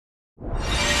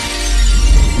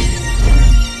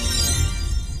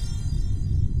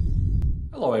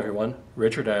everyone,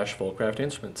 Richard Ash, Folkcraft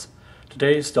Instruments.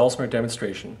 Today's dulcimer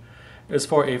demonstration is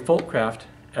for a Folkcraft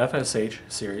FSH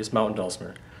series mountain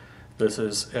dulcimer. This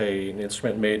is an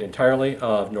instrument made entirely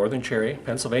of northern cherry,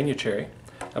 Pennsylvania cherry.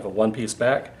 I have a one-piece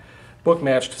back,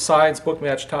 book-matched sides,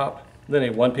 book-matched top, then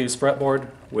a one-piece fretboard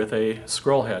with a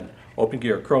scroll head. Open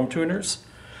gear chrome tuners.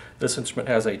 This instrument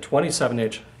has a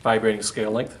 27-inch vibrating scale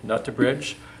length, nut to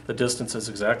bridge. The distance is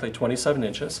exactly 27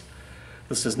 inches.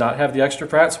 This does not have the extra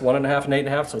frets, 1.5 and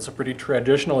 8.5, so it's a pretty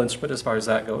traditional instrument as far as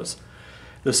that goes.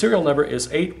 The serial number is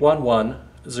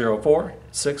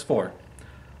 8110464.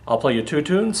 I'll play you two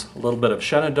tunes, a little bit of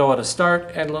Shenandoah to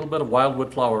start and a little bit of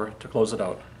Wildwood Flower to close it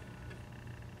out.